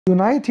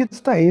United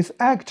States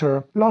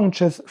actor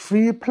launches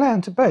free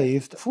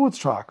plant-based food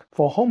truck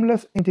for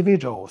homeless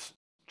individuals.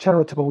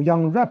 Charitable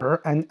young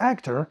rapper and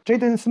actor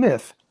Jaden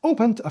Smith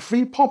opened a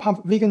free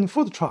pop-up vegan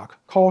food truck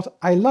called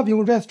I Love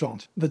You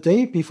Restaurant the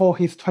day before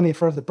his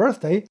 21st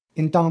birthday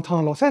in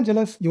downtown Los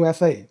Angeles,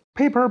 USA.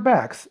 Paper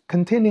bags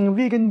containing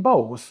vegan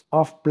bowls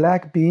of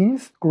black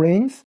beans,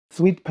 grains,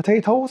 sweet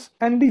potatoes,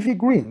 and leafy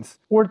greens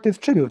were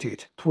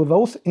distributed to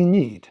those in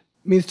need.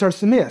 Mr.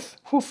 Smith,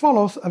 who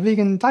follows a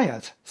vegan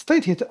diet,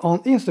 stated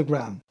on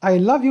Instagram, I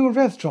Love You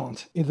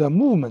Restaurant is a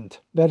movement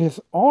that is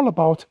all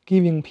about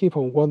giving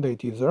people what they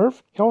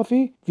deserve,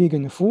 healthy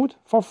vegan food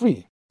for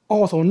free.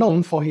 Also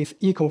known for his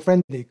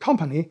eco-friendly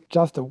company,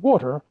 Just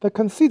Water, the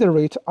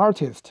considerate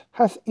artist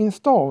has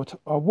installed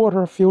a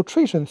water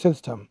filtration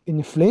system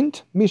in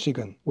Flint,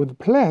 Michigan, with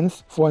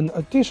plans for an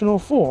additional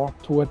 4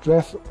 to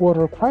address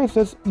water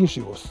crisis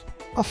issues.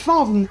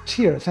 1,000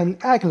 cheers and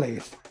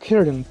accolades,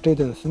 cheering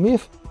Jaden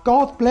Smith.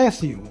 God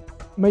bless you.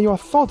 May your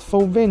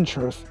thoughtful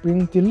ventures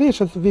bring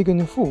delicious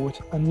vegan food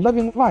and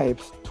loving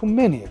vibes to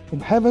many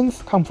in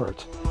heaven's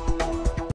comfort.